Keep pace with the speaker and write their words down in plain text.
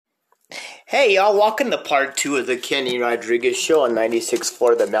Hey y'all, welcome to part 2 of the Kenny Rodriguez Show on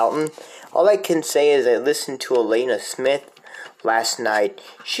 96.4 The Mountain. All I can say is I listened to Elena Smith last night.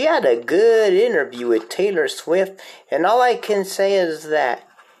 She had a good interview with Taylor Swift, and all I can say is that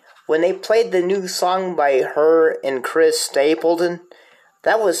when they played the new song by her and Chris Stapleton,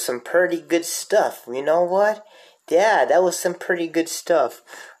 that was some pretty good stuff. You know what? Yeah, that was some pretty good stuff.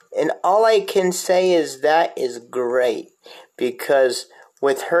 And all I can say is that is great, because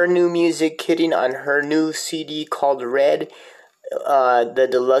with her new music hitting on her new CD called Red, the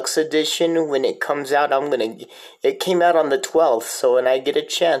deluxe edition, when it comes out, it came out on the 12th, so when I get a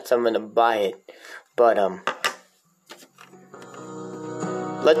chance, I'm gonna buy it. But,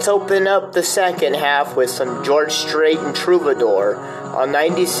 let's open up the second half with some George Strait and Troubadour on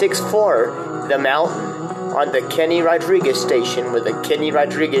 96.4 The Mountain on the Kenny Rodriguez station, where the Kenny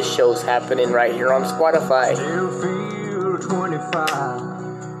Rodriguez Show's happening right here on Spotify. Still feel 25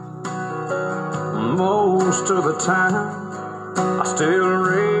 most of the time. I still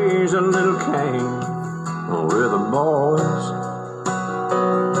raise a little Cain with the boys.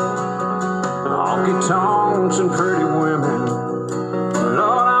 Honky tonks and pretty women,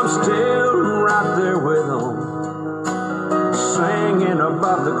 Lord, I'm still right there with them, singing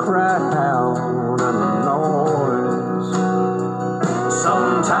about the crowd and the noise.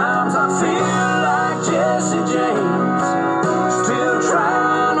 Sometimes I feel like Jesse James, still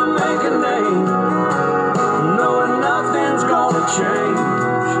trying to make a name, knowing nothing's gonna change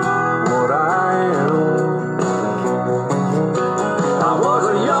what I am. I was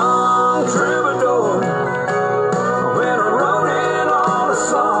a young troubadour when I wrote it on a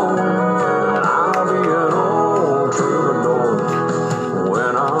song, and I'll be an old troubadour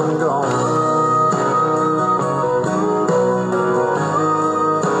when I'm gone.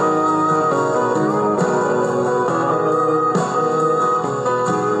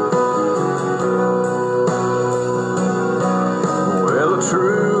 Well, the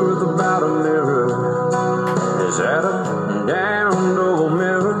truth about a mirror is that a damn old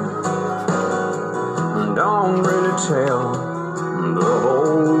mirror don't really tell the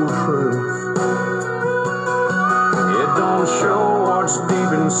whole truth. It don't show what's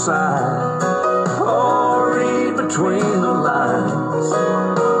deep inside or read between the lines,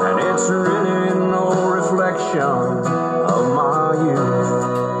 and it's really no reflection of my youth.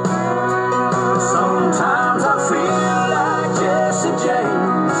 Sometimes I feel like Jesse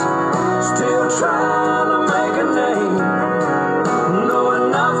James, still trying to make a name, knowing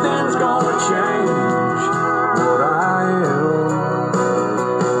nothing's gonna change what I am.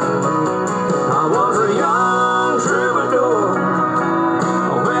 I was a young troubadour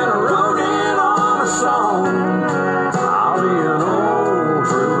when I wrote it on a song. I'll be an old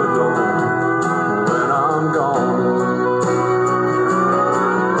troubadour when I'm gone.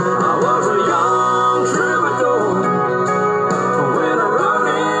 I was a young troubadour when I wrote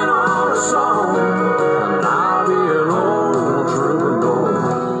it on a song, and I'll be an old troubadour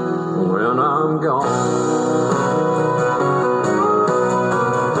when I'm gone.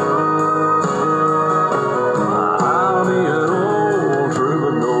 I'll be an old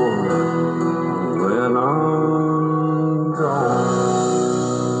troubadour when I'm gone.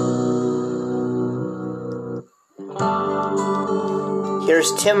 Here's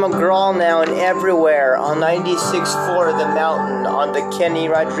Tim McGraw now and Everywhere on 96.4 The Mountain on the Kenny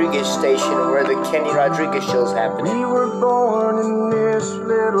Rodriguez station, where the Kenny Rodriguez Show's happening. We were born in this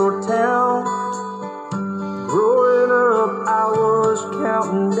little town. Growing up, I was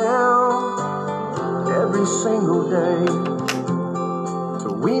counting down every single day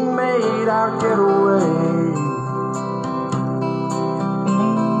till we made our getaway.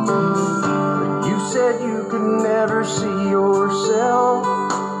 But you said you could never see yourself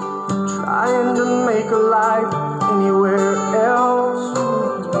trying to make a life anywhere else.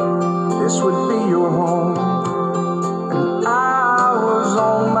 This would be your home, and I was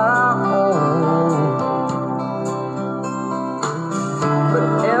on my own. But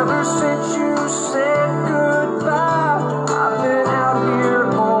ever since you said goodbye, I've been out here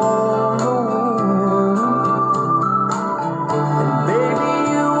on the wind. And baby,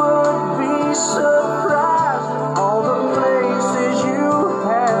 you would be surprised all the places you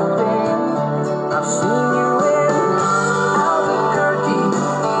have been. I've seen you in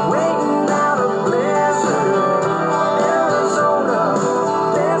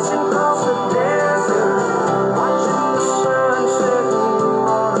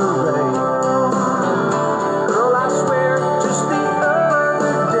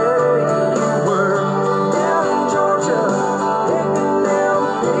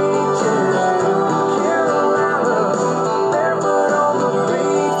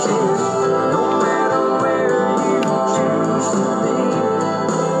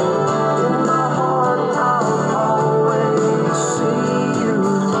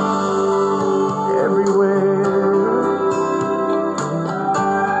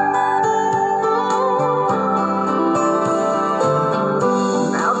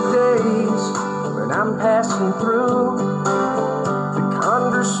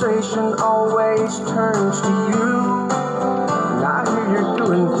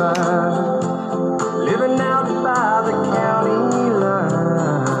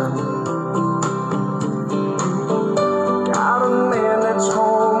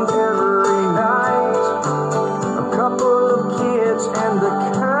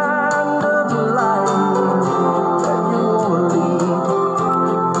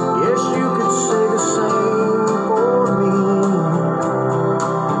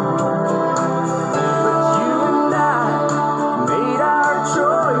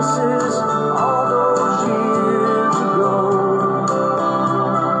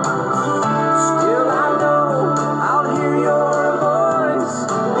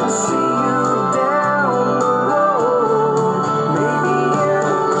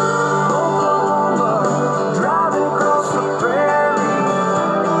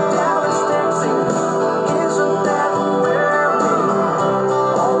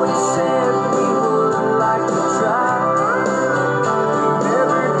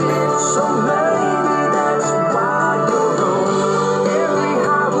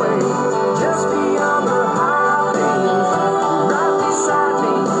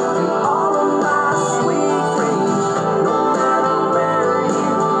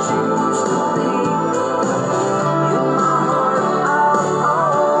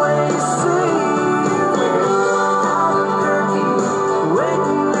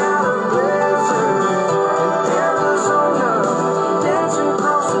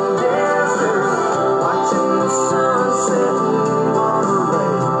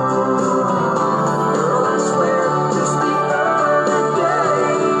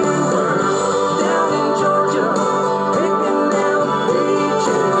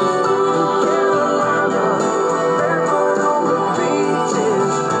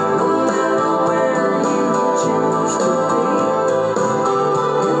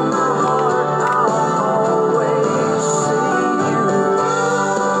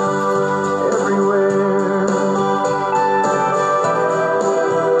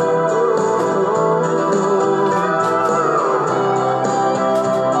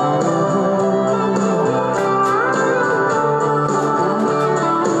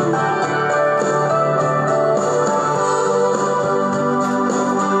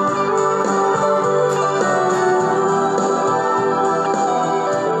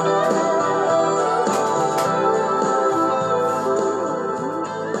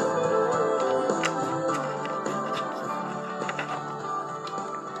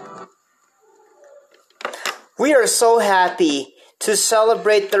We are so happy to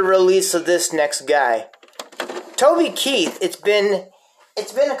celebrate the release of this next guy. Toby Keith, it's been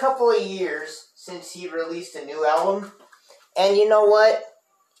a couple of years since he released a new album. And you know what?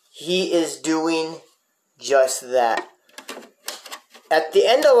 He is doing just that. At the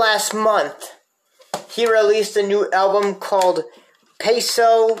end of last month, he released a new album called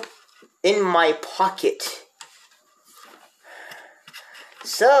Peso in My Pocket.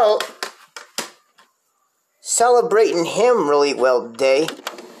 So, celebrating him really well today.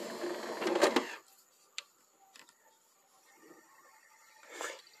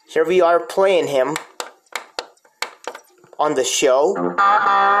 Here we are playing him on the show with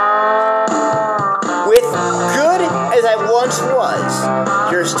Good As I Once Was.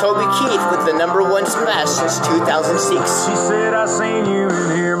 Here's Toby Keith with the #1 smash since 2006. She said, I seen you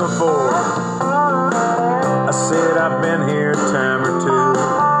in here before. I said, I've been here a time or two.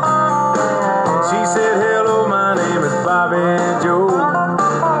 She said, hello, my name is Bobby Joe.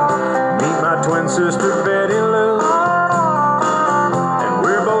 Meet my twin sister, Betty Lou. And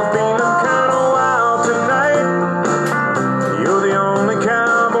we're both feeling kind of wild tonight. You're the only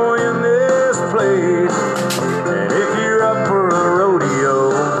cowboy in this place. And if you're up for a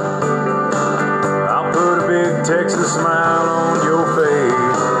rodeo, I'll put a big Texas smile on your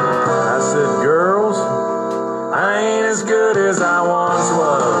face. I said, girls, I ain't as good as I once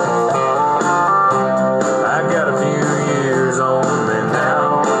was. I got a few years on me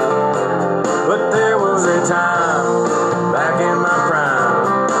now, but there was a time back in my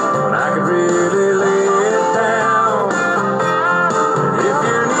prime when I could really lay it down. And if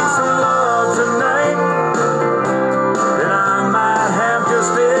you need some love tonight, then I might have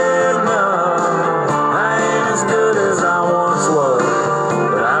just enough. I ain't as good as I once was,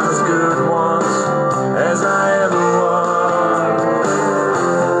 but I'm as good once as I ever was.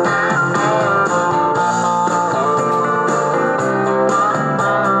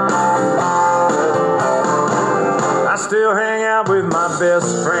 I still hang out with my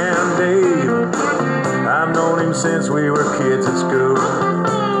best friend Dave. I've known him since we were kids at school.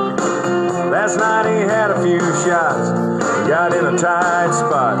 Last night he had a few shots, got in a tight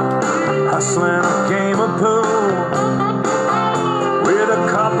spot, hustling a game of pool with a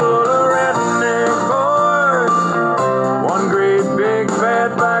couple of redneck boys, one great big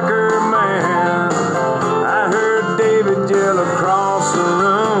fat biker man. I heard David yell across the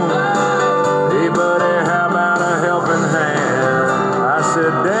room, hey buddy, how about a helping hand? I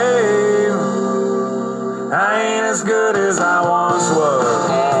said, Dave, I ain't as good as I once was.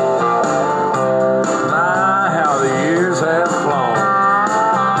 My, how the years have flown.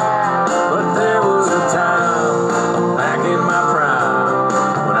 But there was a time back in my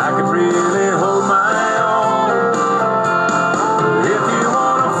prime when I could really hold my own. If you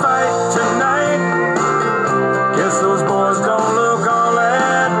wanna fight tonight, guess those boys don't look all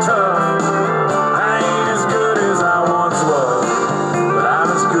that tough. I ain't as good as I once was, but I'm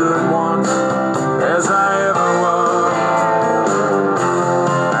as good once as I ever was.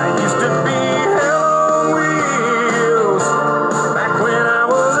 I used to be hell on wheels back when I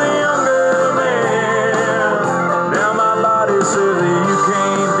was a younger man. Now my body says that you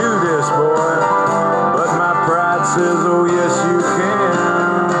can't do this, boy, but my pride says, oh yes you can.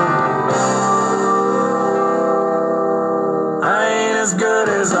 I ain't as good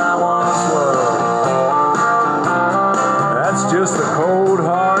as I once was. That's just the cold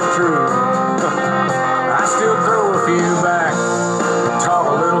hard truth. I still throw a few back, talk a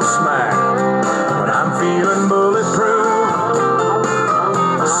little smack when I'm feeling bulletproof.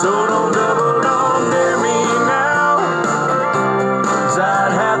 So don't dare me now, 'cause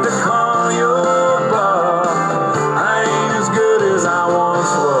I'd have to call your bluff. I ain't as good as I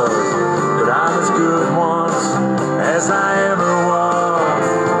once was, but I'm as good once as I ever was.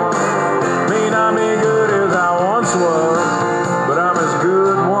 May not be good as I once was, but I'm as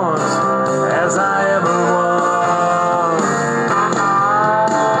good once as I ever was.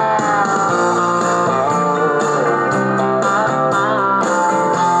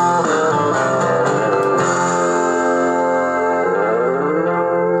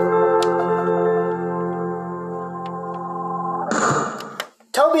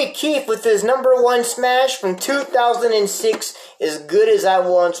 Toby Keith with his #1 smash from 2006, As Good As I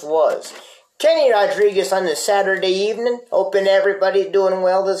Once Was. Kenny Rodriguez on this Saturday evening. Hoping everybody doing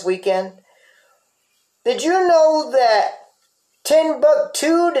well this weekend. Did you know that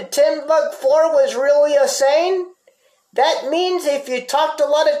 $10.2 to $10.4 was really a saying? That means if you talked a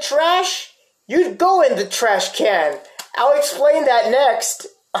lot of trash, you'd go in the trash can. I'll explain that next.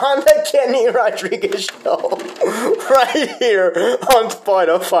 on the Kenny Rodriguez Show, right here on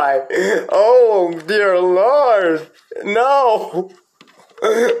Spotify. Oh, dear Lord, no.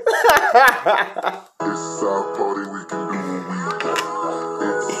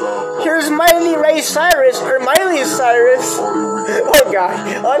 Here's Miley Cyrus. Oh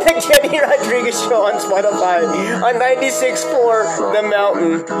God, on the Kenny Rodriguez Show on Spotify, on 96.4 The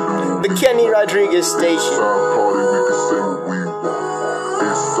Mountain, the Kenny Rodriguez station.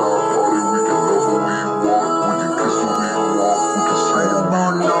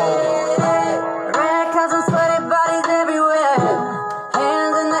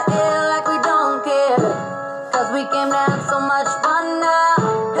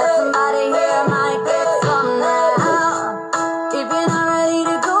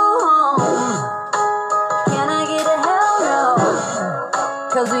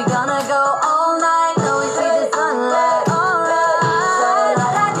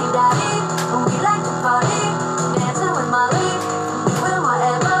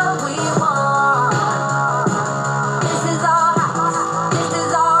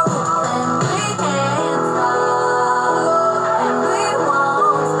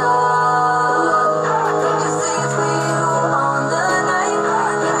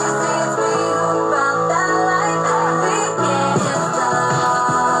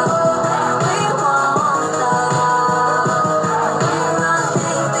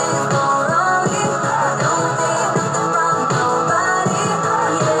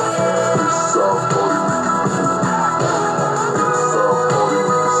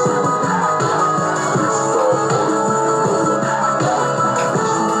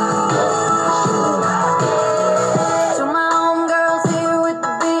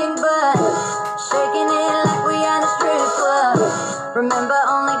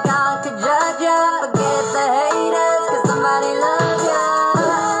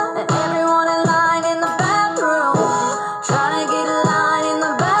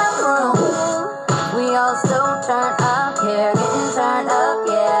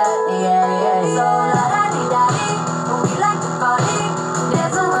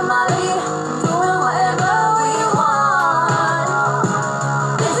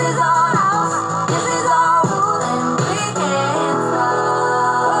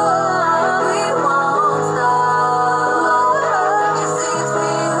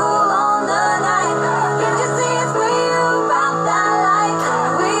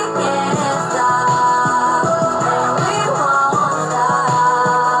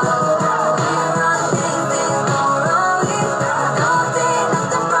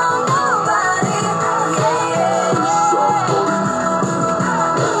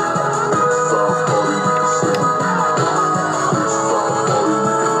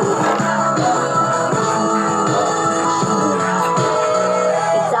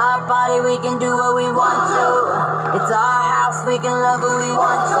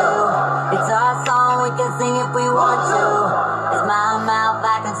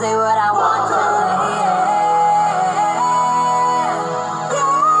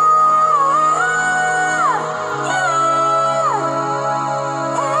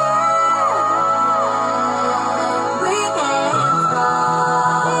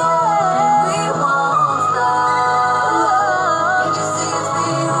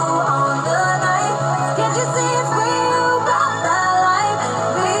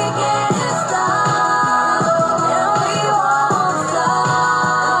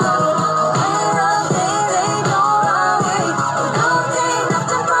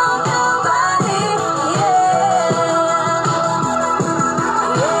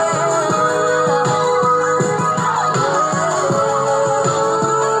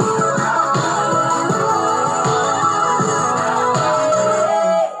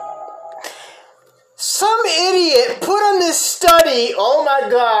 Oh my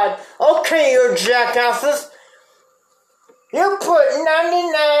God. Okay, you jackasses. You put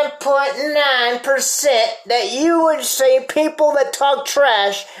 99.9% that you would say people that talk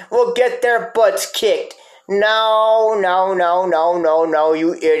trash will get their butts kicked. No,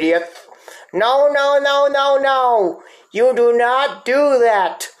 you idiot. No. You do not do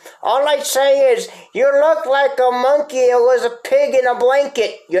that. All I say is, you look like a monkey who was a pig in a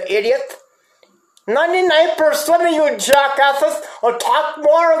blanket, you idiot. 99% of you jackasses will talk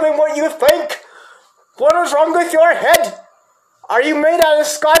more than what you think. What is wrong with your head? Are you made out of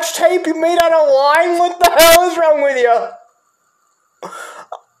Scotch tape? You made out of wine? What the hell is wrong with you?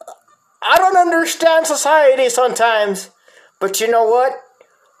 I don't understand society sometimes. But you know what?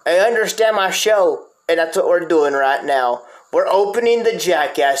 I understand my show. And that's what we're doing right now. We're opening the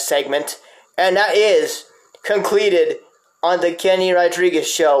Jackass segment. And that is concluded on the Kenny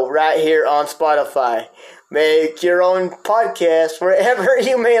Rodriguez Show right here on Spotify. Make your own podcast wherever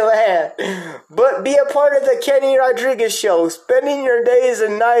you may land. But be a part of the Kenny Rodriguez Show, spending your days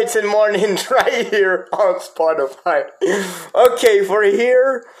and nights and mornings right here on Spotify. Okay, for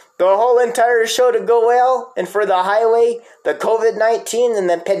here, the whole entire show to go well, and for the highway, the COVID-19 and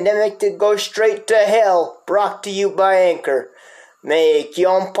the pandemic to go straight to hell, brought to you by Anchor. Make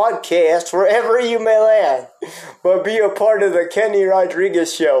your own podcast wherever you may land, but be a part of the Kenny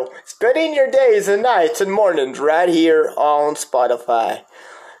Rodriguez Show, spending your days and nights and mornings right here on Spotify.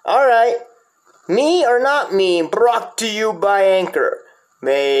 Alright, me or not me, brought to you by Anchor.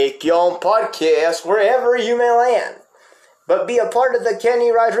 Make your own podcast wherever you may land, but be a part of the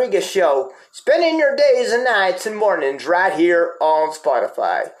Kenny Rodriguez Show, spending your days and nights and mornings right here on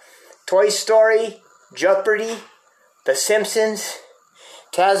Spotify. Toy Story, Jeopardy, The Simpsons,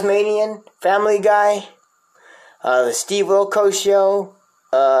 Tasmanian, Family Guy, The Steve Wilkos Show,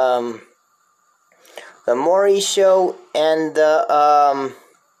 The Maury Show, and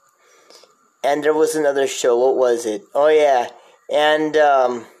and there was another show. What was it? Oh yeah, and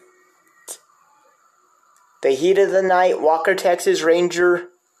The Heat of the Night, Walker, Texas Ranger,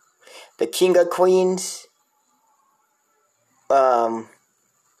 The King of Queens,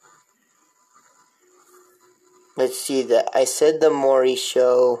 let's see, that I said the Maury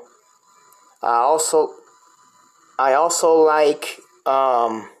Show. I also like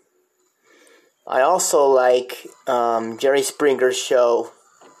Jerry Springer's Show.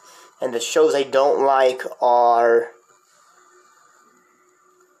 And the shows I don't like are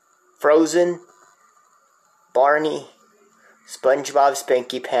Frozen, Barney, SpongeBob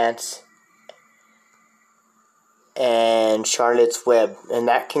Spanky Pants, and Charlotte's Web. And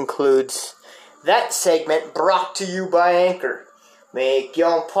that concludes that segment, brought to you by Anchor. Make your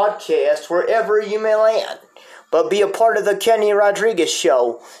own podcast wherever you may land, but be a part of the Kenny Rodriguez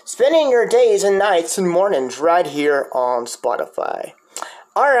Show, spending your days and nights and mornings right here on Spotify.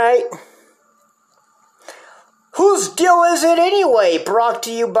 Alright. Whose deal is it anyway? Brought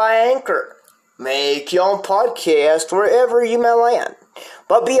to you by Anchor. Make your own podcast wherever you may land,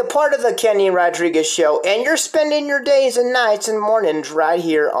 but be a part of the Kenny Rodriguez Show, and you're spending your days and nights and mornings right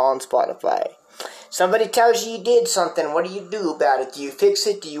here on Spotify. Somebody tells you did something. What do you do about it? Do you fix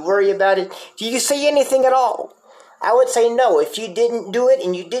it? Do you worry about it? Do you say anything at all? I would say no. If you didn't do it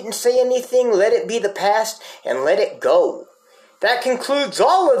and you didn't say anything, let it be the past and let it go. That concludes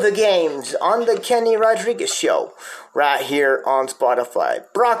all of the games on the Kenny Rodriguez Show right here on Spotify.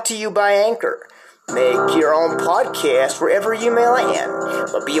 Brought to you by Anchor. Make your own podcast wherever you may land,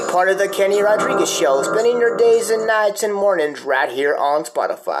 but be a part of the Kenny Rodriguez Show, spending your days and nights and mornings right here on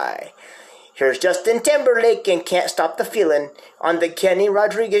Spotify. Here's Justin Timberlake and Can't Stop the Feeling on the Kenny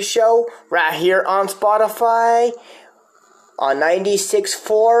Rodriguez Show right here on Spotify on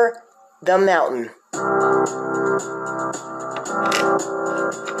 96.4 The Mountain.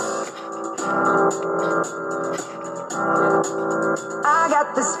 I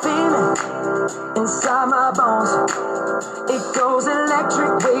got this feeling inside my bones. It goes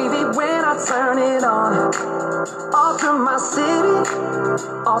electric wavy when I turn it on. Off from my city,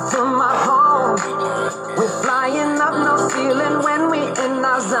 off from my home. We're flying up no ceiling when we in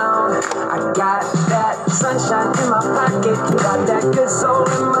our zone. I got that sunshine in my pocket, got that good soul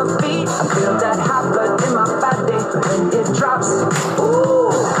in my feet. I feel that hot blood in my body when it drops. Ooh,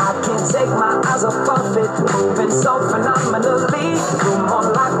 I can't take my eyes off of it, moving so phenomenally. You're more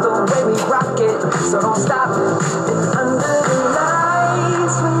like the way we rock it, so don't stop. It's under the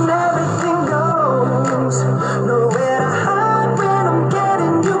lights when everything goes. Nowhere to hide when I'm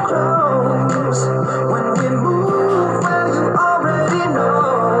getting you close. When we move, well, you already know.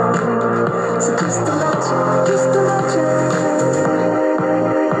 So just to let you. Nothing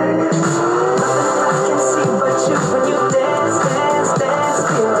I can see but you when you dance.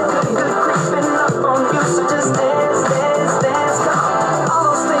 Feel the good creeping up on you, so just dance. Come on. All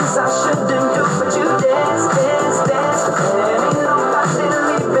those things I shouldn't do, but you dance. And ain't nobody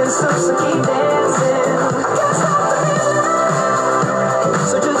leaving, so keep dancing. I can't stop the feeling.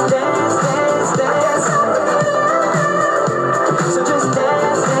 So just dance. So just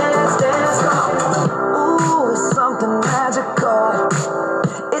dance. Come on. Ooh, it's something magical.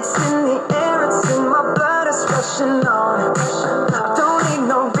 It's in the air, it's in my blood, it's rushing on. Don't need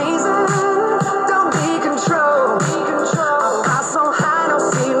no reason, don't be control. I fly so high, no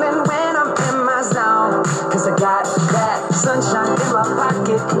ceiling when I'm in my zone. Cause I got that sunshine in my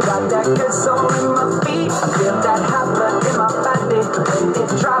pocket, got that good soul in my feet. I feel that hot blood in my body when it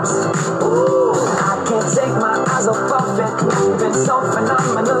drops. Ooh, I can't take my eyes off of it, moving so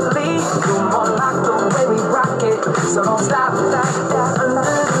phenomenally. You're more like the way we rock it, so don't stop.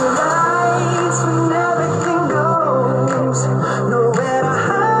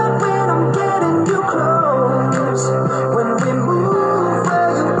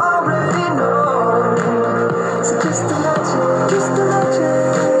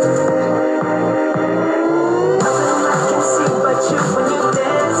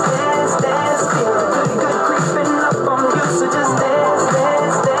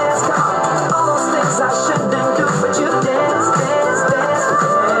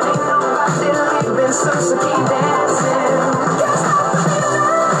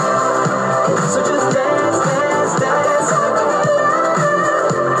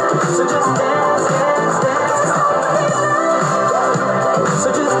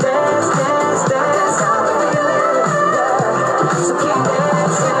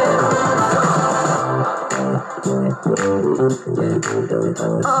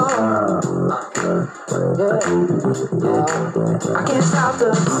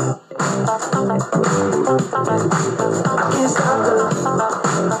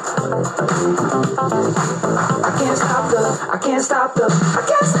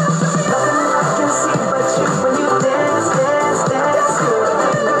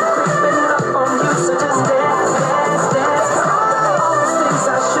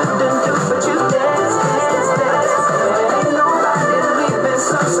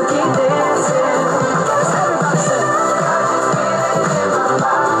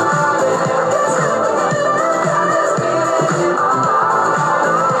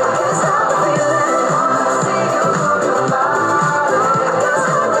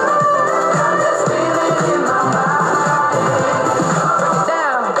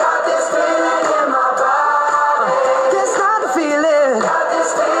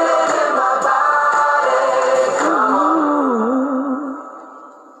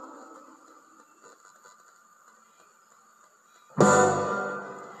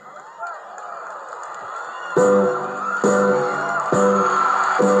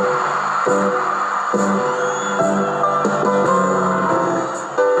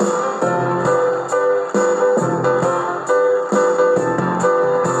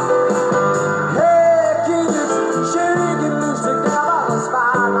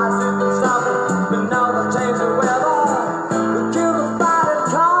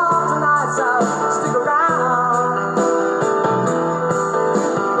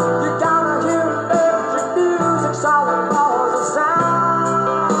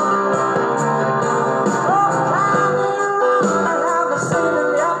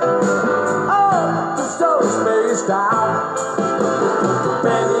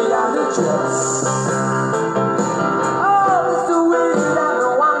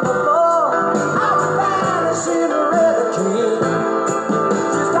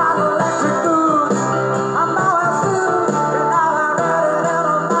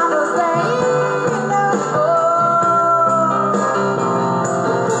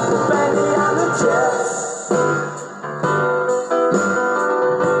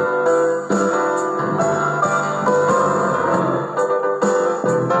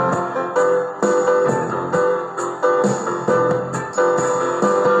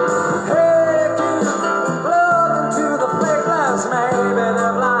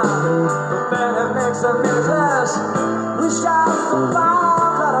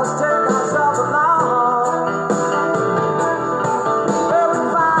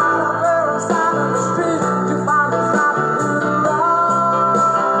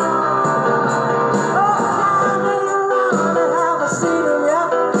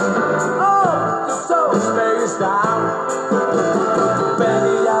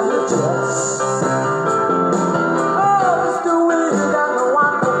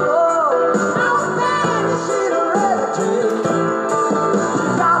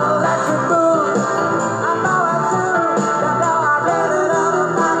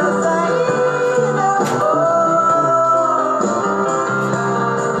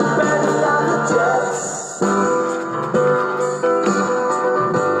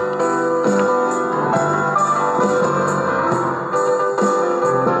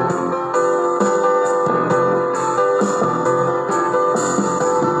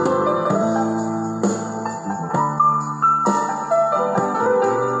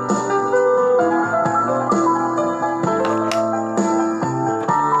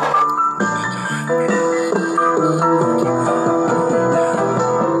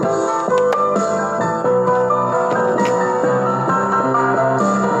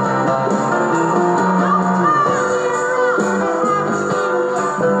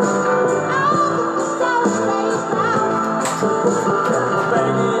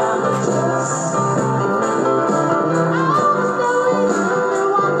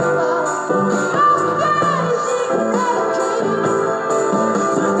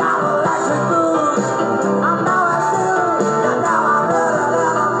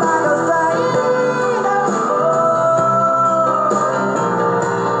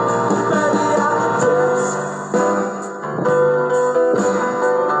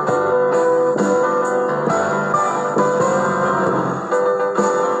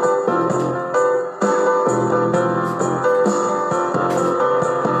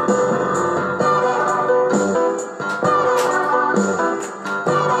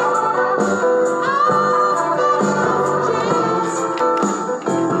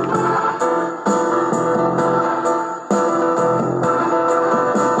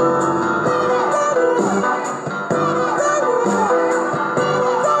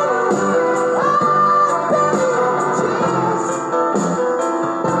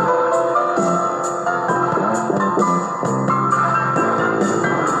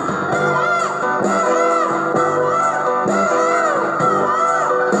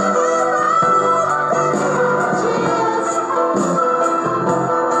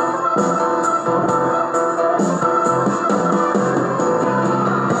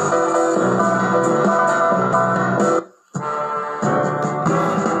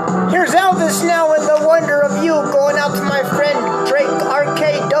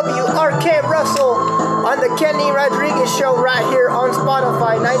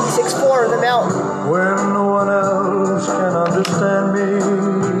 by 96.4 The Mountain. When no one else can understand me,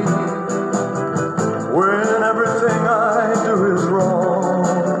 when everything I do is wrong,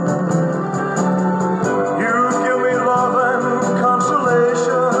 you give me love and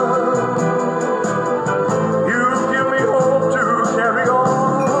consolation. You give me hope to carry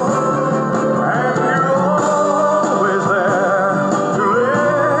on, and you're always there to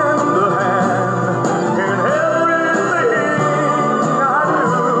lend a hand in everything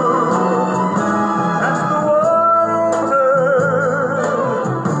I do. That's the wonder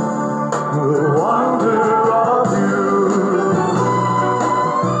of you.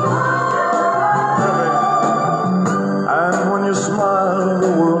 And when you smile, the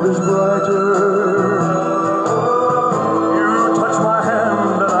world is brighter. You touch my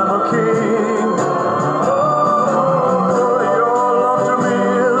hand and I'm a king. Your love to me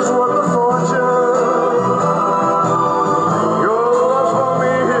is worth a fortune. Your love for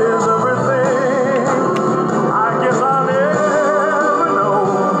me is everything. I guess I'll never know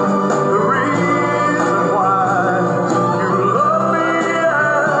the reason why you love me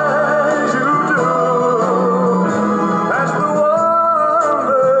as you do. That's the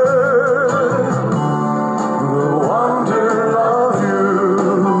wonder of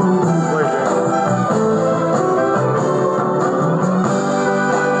you. Wait a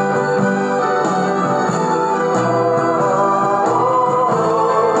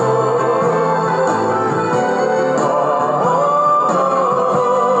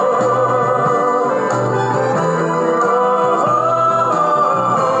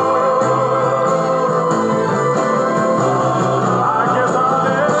I guess I'll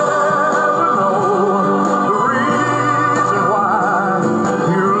never know the reason why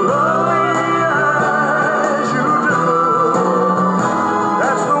you love me as you do.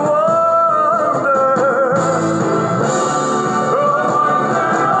 That's the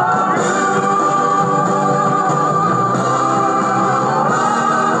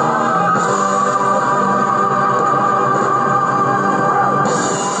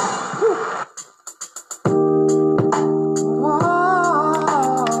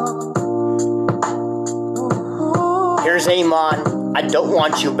Here's Amon, I Don't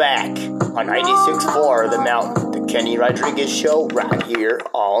Want You Back on 96.4 The Mountain. The Kenny Rodriguez Show right here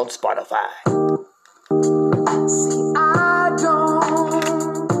on Spotify. See, I don't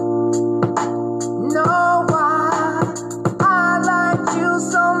know why I liked you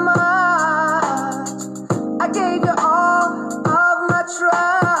so much. I gave you all of my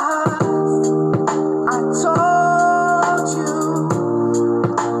trust. I told you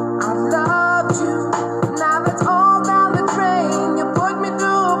I loved you. Now that's all down the drain. You put me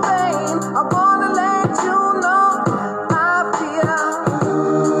through pain. I wanna let you know how I feel,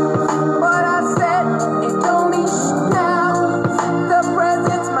 but I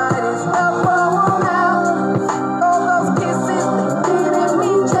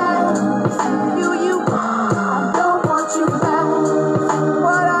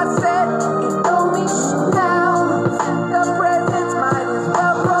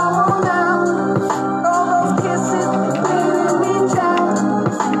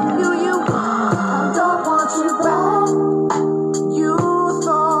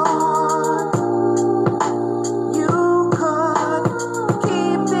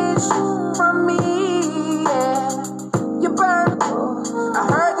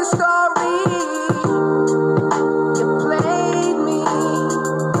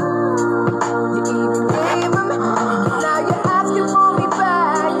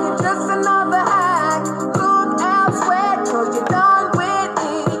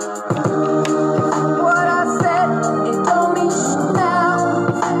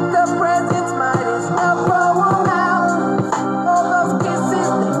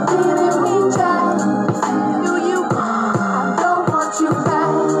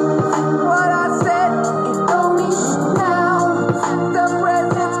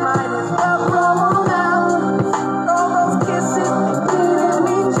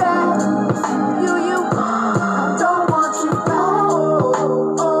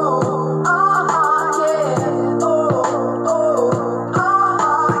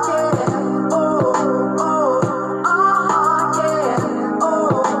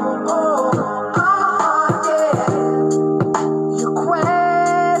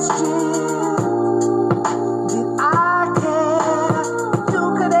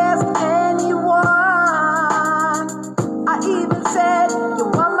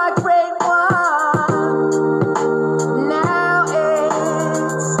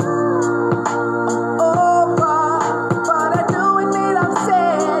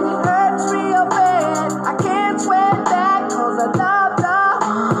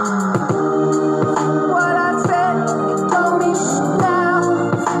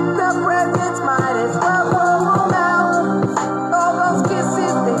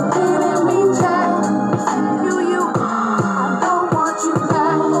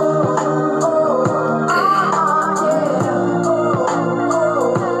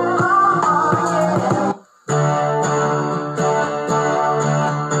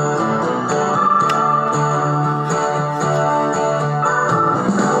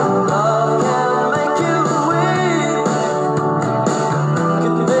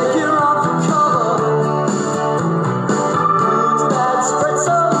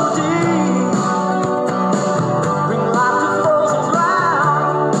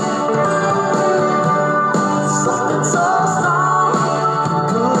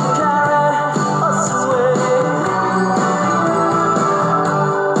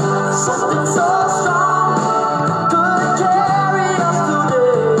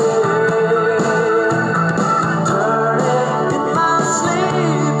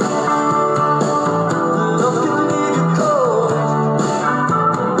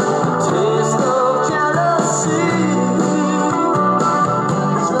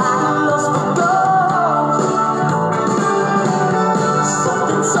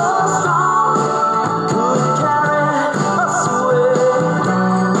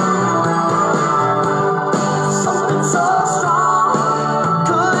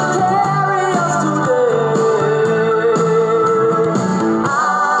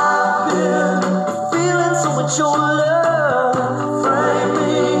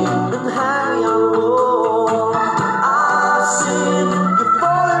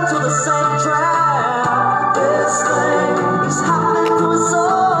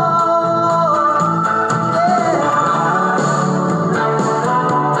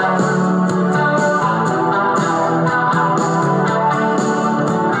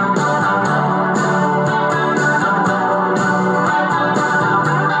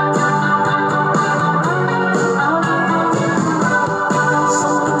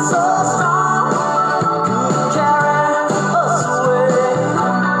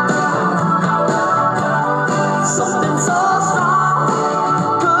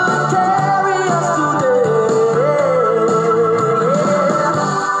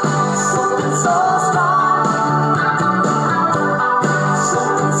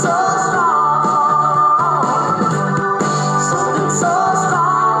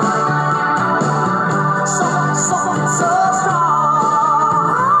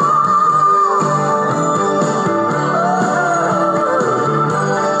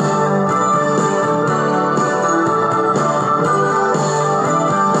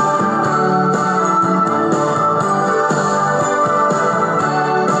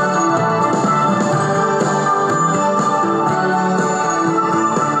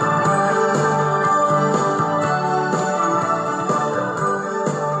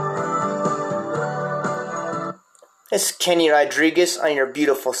It's Kenny Rodriguez on your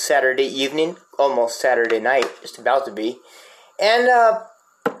beautiful Saturday evening, almost Saturday night, just about to be. And I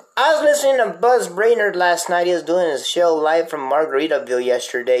was listening to Buzz Brainerd last night. He was doing his show live from Margaritaville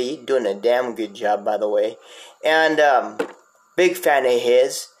yesterday. He's doing a damn good job, by the way. And big fan of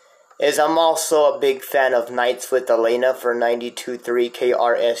his. As I'm also a big fan of Nights with Elena for 92.3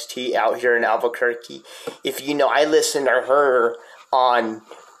 KRST out here in Albuquerque. If you know, I listen to her on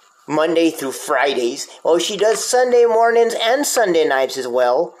Monday through Fridays. Well, she does Sunday mornings and Sunday nights as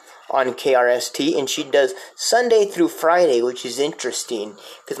well on KRST, and she does Sunday through Friday, which is interesting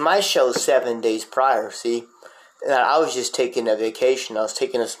because my show's 7 days prior. See, and I was just taking a vacation. I was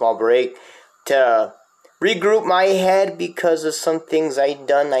taking a small break to regroup my head because of some things I'd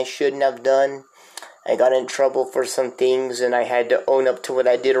done I shouldn't have done. I got in trouble for some things, and I had to own up to what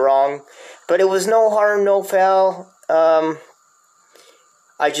I did wrong. But it was no harm, no foul.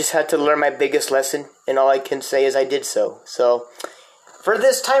 I just had to learn my biggest lesson, and all I can say is I did so. So, for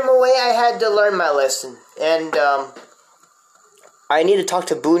this time away, I had to learn my lesson. And I need to talk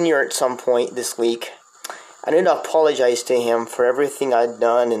to Boonier at some point this week. I need to apologize to him for everything I'd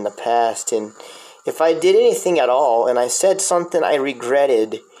done in the past, and if I did anything at all, and I said something I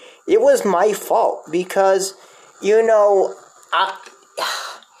regretted, it was my fault, because, you know, I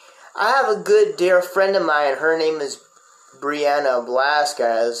have a good dear friend of mine. Her name is Brianna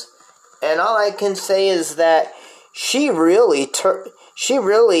Blasquez, and all I can say is that she really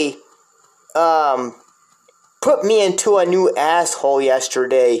put me into a new asshole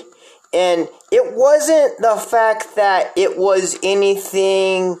yesterday, and it wasn't the fact that it was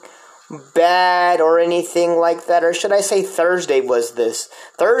anything bad or anything like that, or should I say Thursday was this.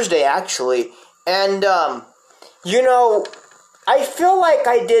 Thursday, actually. And, you know, I feel like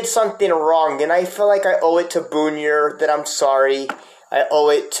I did something wrong, and I feel like I owe it to Boonier that I'm sorry. I owe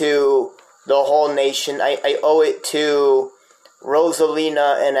it to the whole nation. I owe it to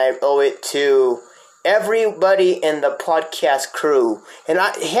Rosalina, and I owe it to everybody in the podcast crew. And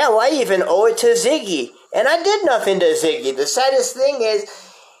I even owe it to Ziggy. And I did nothing to Ziggy. The saddest thing is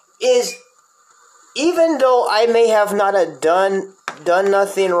even though I may have not have done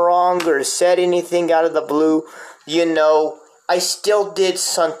nothing wrong or said anything out of the blue, you know, I still did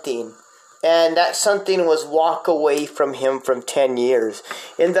something. And that something was walk away from him from 10 years.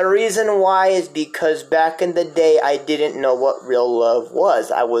 And the reason why is because back in the day, I didn't know what real love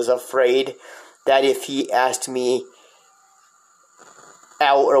was. I was afraid that if he asked me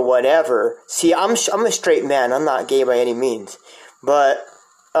out or whatever. See, I'm a straight man. I'm not gay by any means. But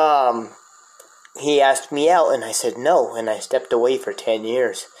he asked me out, and I said no, and I stepped away for 10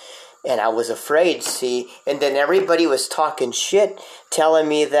 years. And I was afraid, see, and then everybody was talking shit, telling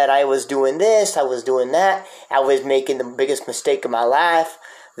me that I was doing this, I was doing that, I was making the biggest mistake of my life,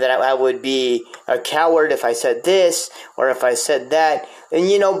 that I would be a coward if I said this, or if I said that, and,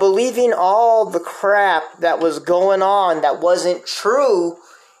 you know, believing all the crap that was going on that wasn't true,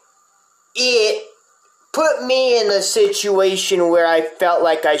 it put me in a situation where I felt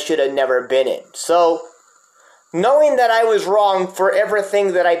like I should have never been in. So, knowing that I was wrong for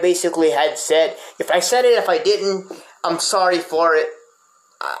everything that I basically had said, if I said it, if I didn't, I'm sorry for it.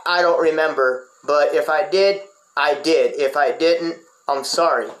 I don't remember. But if I did, I did. If I didn't, I'm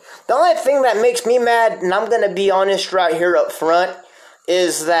sorry. The only thing that makes me mad, and I'm going to be honest right here up front,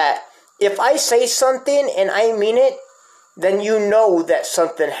 is that if I say something and I mean it, then you know that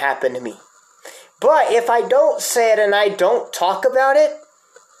something happened to me. But if I don't say it and I don't talk about it,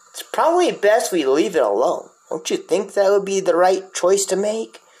 it's probably best we leave it alone. Don't you think that would be the right choice to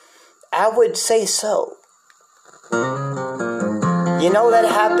make? I would say so. You know, that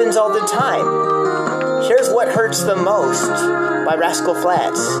happens all the time. Here's What Hurts the Most by Rascal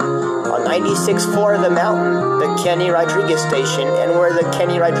Flatts on 96.4 The Mountain, the Kenny Rodriguez station, and where the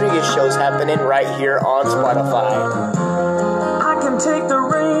Kenny Rodriguez show's happening right here on Spotify. I can take the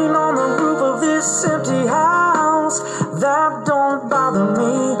rain on the roof of this empty house. That don't bother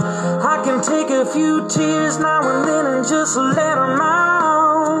me. I can take a few tears now and then and just let them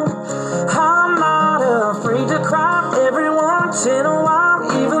out. I'm not afraid to cry every once in a while,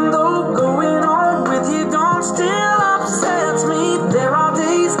 even though going on with you gone still upsets me. There are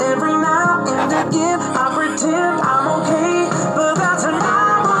days every now and again I pretend I'm okay, but that's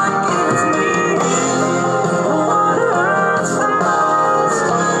not what gets me. What hurts the most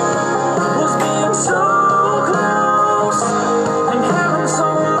was being so close and having so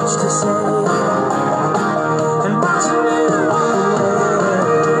much to say, and watching you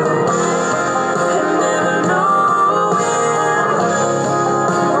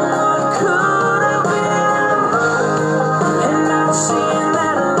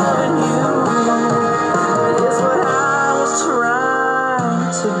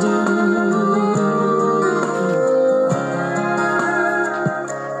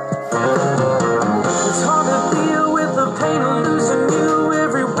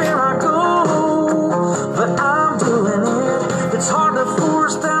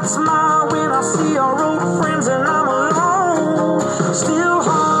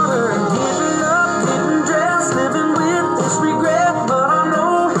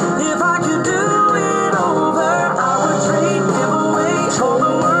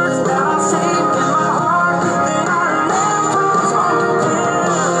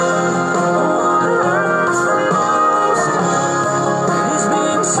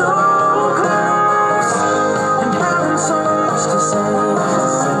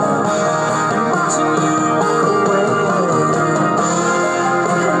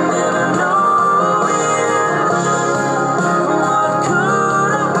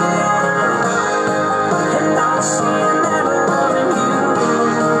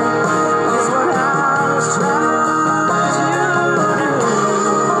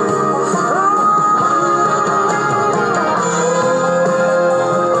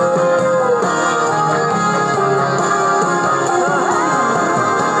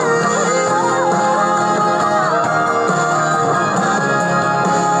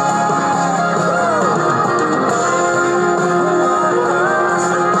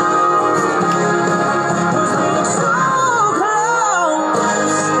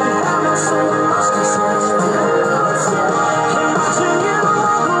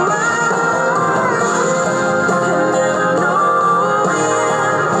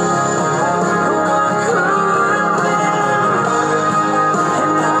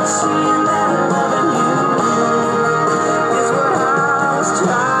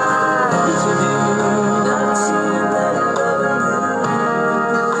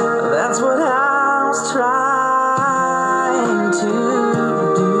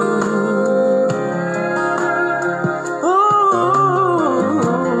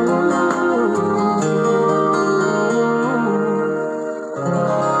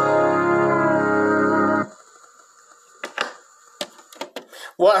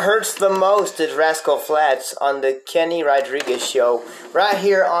What hurts the most is Rascal Flatts on the Kenny Rodriguez Show, right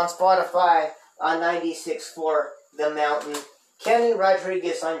here on Spotify on 96.4 The Mountain. Kenny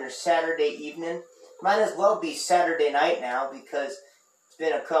Rodriguez on your Saturday evening. Might as well be Saturday night now because it's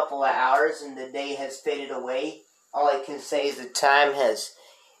been a couple of hours and the day has faded away. All I can say is the time has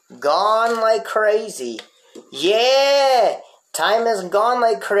gone like crazy. Yeah! Time has gone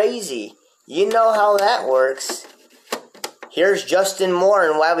like crazy. You know how that works. Here's Justin Moore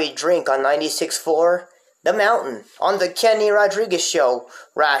and Why We Drink on 96.4 The Mountain on the Kenny Rodriguez Show,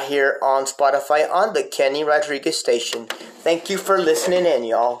 right here on Spotify on the Kenny Rodriguez station. Thank you for listening in,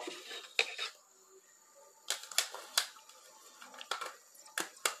 y'all.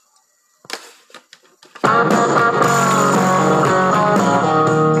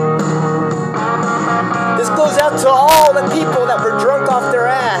 This goes out to all the people that were drunk off their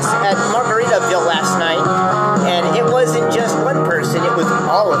ass at Margaritaville last night. And it wasn't just one person, it was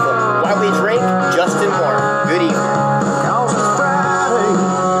all of them. Why We Drink, Justin Moore. Good evening. Cause it's Friday,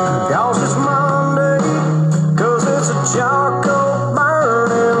 cause it's Monday, cause it's a charcoal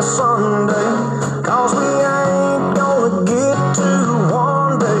burning Sunday, cause we ain't gonna get to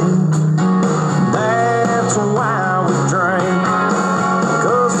one day. That's why we drink.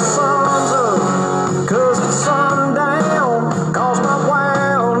 Cause the sun's up, cause it's sundown, cause my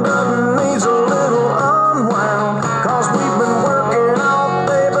wound up needs a little unwound, cause we've been working all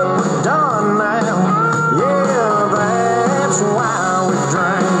day but we're done now. Yeah, that's why we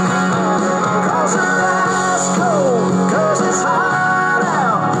drink. Cause our ice cold, cause it's hot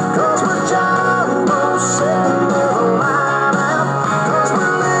out, cause we're John Boy sitting with a line out, cause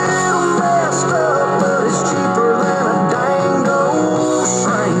we're a little messed up but it's cheaper than a dang old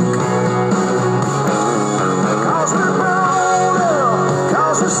shrink. Cause we're grown up,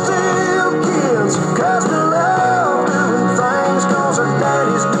 cause we're still kids, cause we love doing things cause our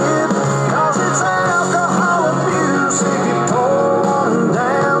daddies did, cause it's alcohol abuse if you pour one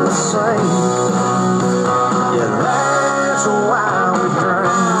down the sink. Yeah, that's why we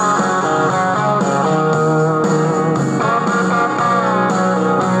drink.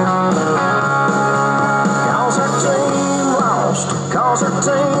 Cause our team lost, cause our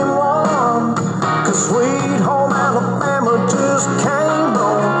team won, cause Sweet Home Alabama just came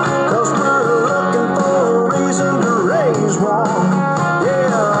on, cause we're looking for a reason to raise one. Yeah,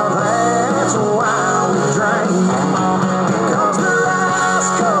 that's why we drink. Cause we're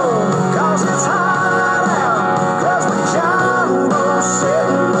ice cold, cause it's hot out, cause we're John Boy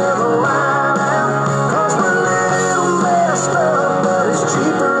sitting with a line out, cause we're a little messed up but it's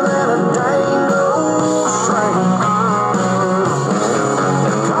cheaper than a dang old shrink.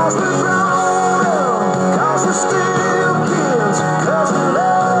 Cause we're grown up, cause we're still kids, cause we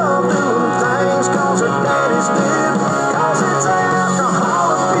love doing things cause our daddies did, cause it's alcohol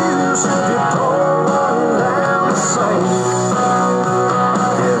abuse if you pour one down the sink.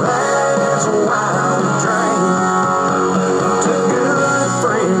 Yeah, that's why we drink. To good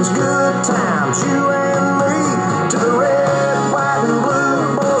friends, good times, you and me, to the red, white, and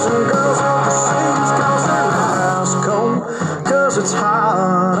blue boys and girls overseas, cause they're ice cold, cause it's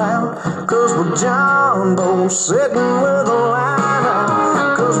hot out, cause we're John Boy sitting with a line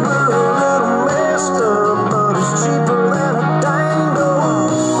out, cause we're a little messed up but it's cheaper than a dang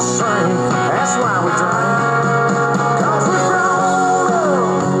old shrink. That's why we drink. Cause we're grown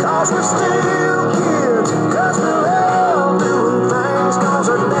up, cause we're still kids, cause we love doing things cause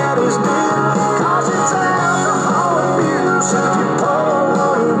our daddies did, cause it's alcohol abuse if you pour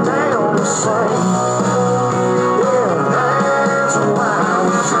one down the sink. Yeah, that's why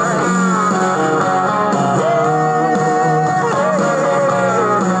we drink.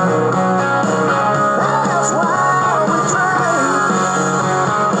 That's why we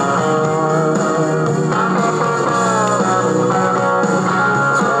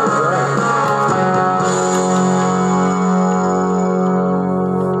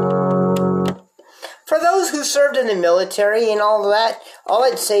For those who served in the military and all that, all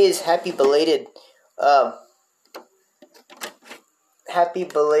I'd say is happy belated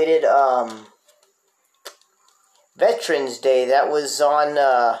Veterans Day. That was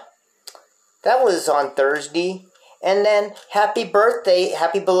on Thursday. And then happy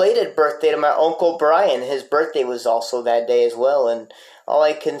belated birthday to my Uncle Brian. His birthday was also that day as well. And all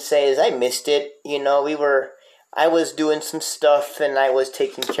I can say is I missed it. You know, I was doing some stuff and I was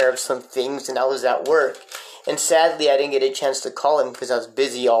taking care of some things and I was at work. And sadly, I didn't get a chance to call him because I was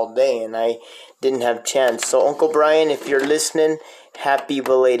busy all day and I didn't have a chance. So Uncle Brian, if you're listening, happy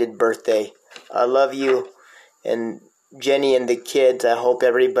belated birthday. I love you. And Jenny and the kids, I hope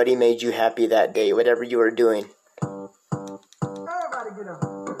everybody made you happy that day, whatever you were doing. Everybody get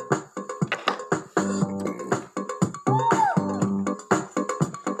up.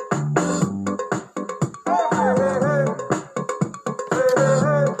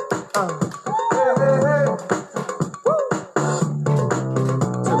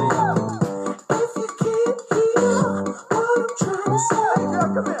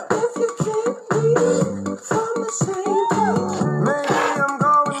 If you can't read from the same page, maybe I'm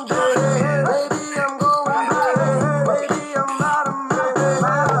going dead. Maybe I'm going dead. Maybe I'm out of my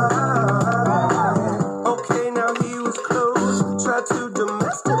mind. Okay, now he was close. Tried to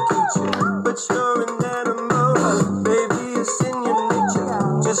domesticate you, but you're an animal. Baby, it's in your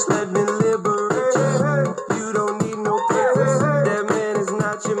nature. Just let me liberate you. You don't need no papers. That man is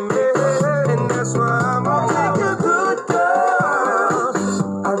not your mate. And that's why I'm gonna take a good girl.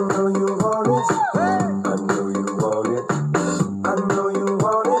 I know you want it. I know you want it. I know you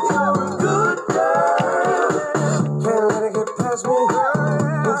want it. You're a good girl. Can't let it get past me.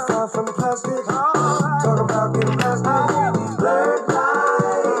 You're far from plastic. Talk about getting plastic. These blurred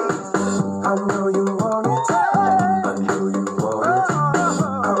lines. I know you want it. I know you want it.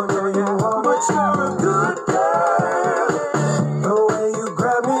 I know you want it. But you're a good girl. The way you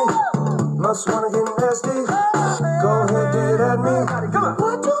grab me, must wanna get nasty. Go ahead, get it at me.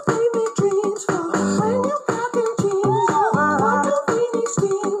 What do they make dreams for? When you got them jeans on, what do we need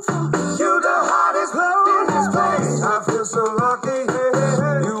steam for? You the hottest blow in this place. I feel so lucky.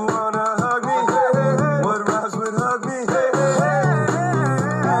 You wanna hug me? What rhymes with hug me?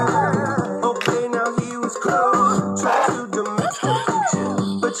 Okay, now he was close. Try to domesticate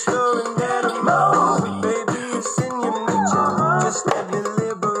you, but you're an animal. Baby, it's in your nature. Just let me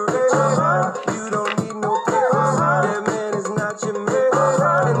liberate you. You don't need no papers. That man is not your mate.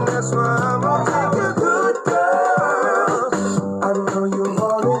 And that's why I'm gonna take a good girl. I know you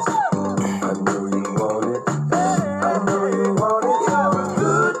want it. I know you want it. I know you want it. You're a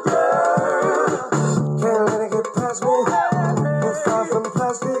good girl. Can't let it get past me. You're far from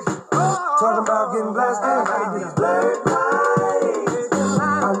plastic. Talking about getting blasted. These blurred lines.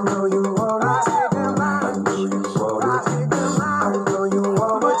 I know you want it. I know you want it. I know you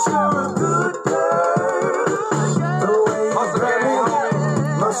want it. But you're a good girl. The way you grab me,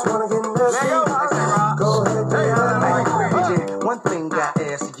 must wanna get nasty. Go ahead, do that. One thing I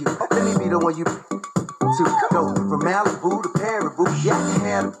ask you, let me be the one you to go from Malibu to Paribu. Yeah, I can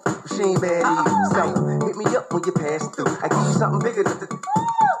have a machine bad to you. So hit me up when you pass through. I give you something bigger than the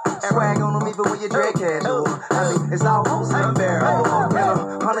swag on them even when you drag casual. I mean, it's almost unbearable.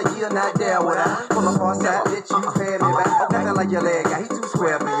 In 100 years, not there would I pull up on side that you pay me back. Okay, not like your leg guy, he too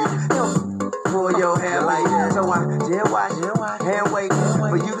square for you. Pull your hair like that. So I jail watch, hand wait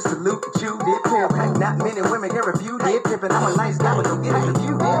for you to salute that you did pimp. Not many women can refuse did pimp, and I'm a nice guy, but don't get it if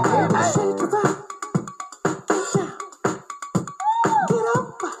you did pimp. Shake it up. Get down. Get up.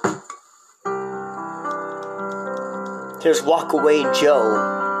 Here's Walk Away Joe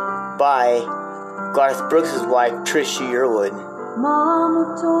by Garth Brooks' wife, Trisha Yearwood.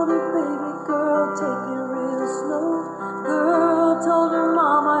 Mama told her, baby girl, take it real slow. Girl told her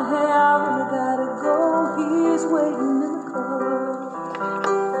mama, hey, I really gotta go. He's waiting in the car.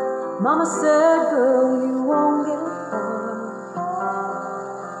 Mama said, girl, you won't get far.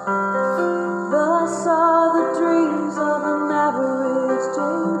 Thus are the dreams of an average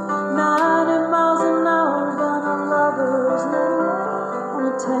Jane. 90 miles an hour down a lover's lane on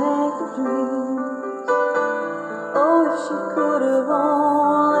a tank of dreams. Oh, if she could have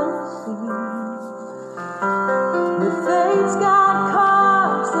only seen that fate's got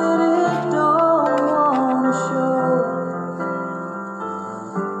cards that it don't wanna show,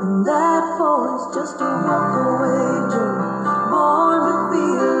 and that boy's just a walk away Joe, born to be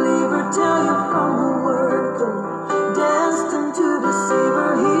a believer. Tell you from the word go, destined to deceive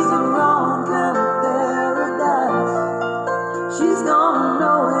her. He's the wrong kind of paradise. She's gonna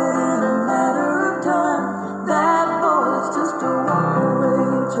know it in a matter of time. That boy's just a walk away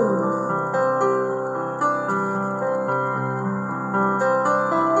Joe.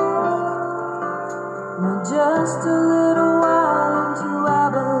 Now just a little while into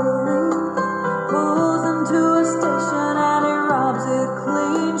Abilene, pulls into a station and he robs it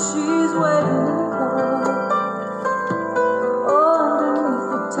clean. She's waiting in the car, oh, underneath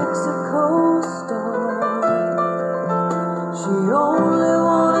the Texaco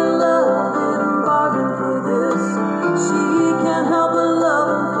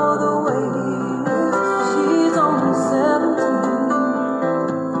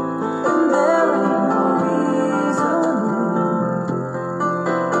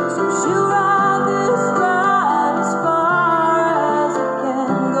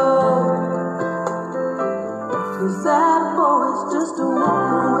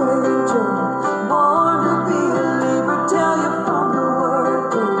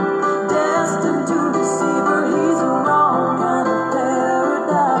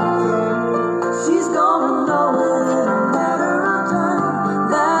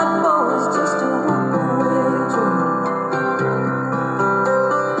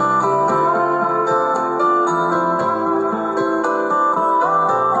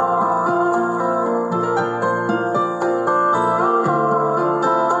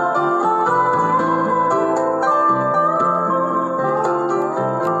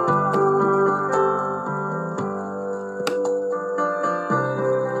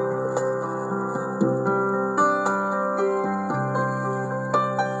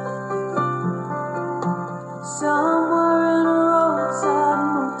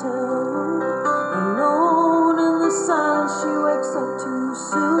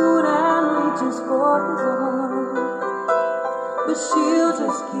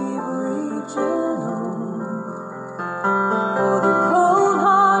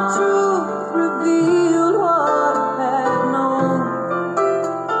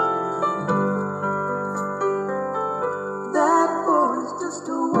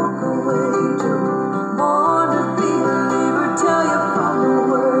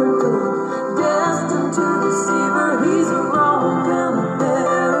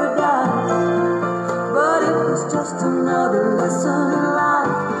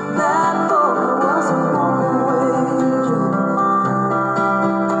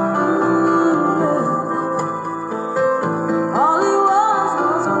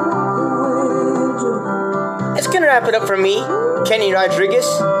wrap it up for me, Kenny Rodriguez.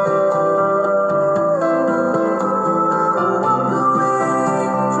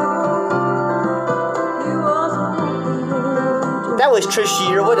 That was Trisha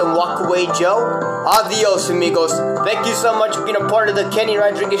Yearwood and Walk Away Joe. Adios, amigos. Thank you so much for being a part of the Kenny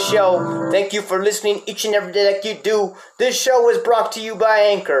Rodriguez Show. Thank you for listening each and every day that you do. This show is brought to you by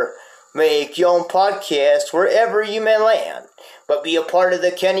Anchor. Make your own podcast wherever you may land. But be a part of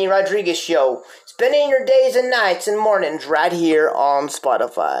the Kenny Rodriguez Show. Spending your days and nights and mornings right here on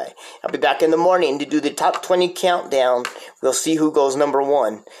Spotify. I'll be back in the morning to do the top 20 countdown. We'll see who goes number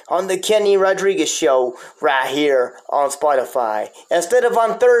 1 on the Kenny Rodriguez Show right here on Spotify. Instead of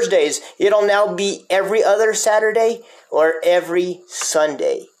on Thursdays, it'll now be every other Saturday or every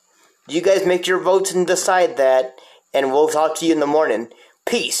Sunday. You guys make your votes and decide that, and we'll talk to you in the morning.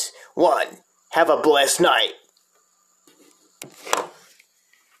 Peace. 1. Have a blessed night.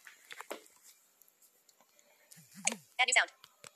 Add new sound.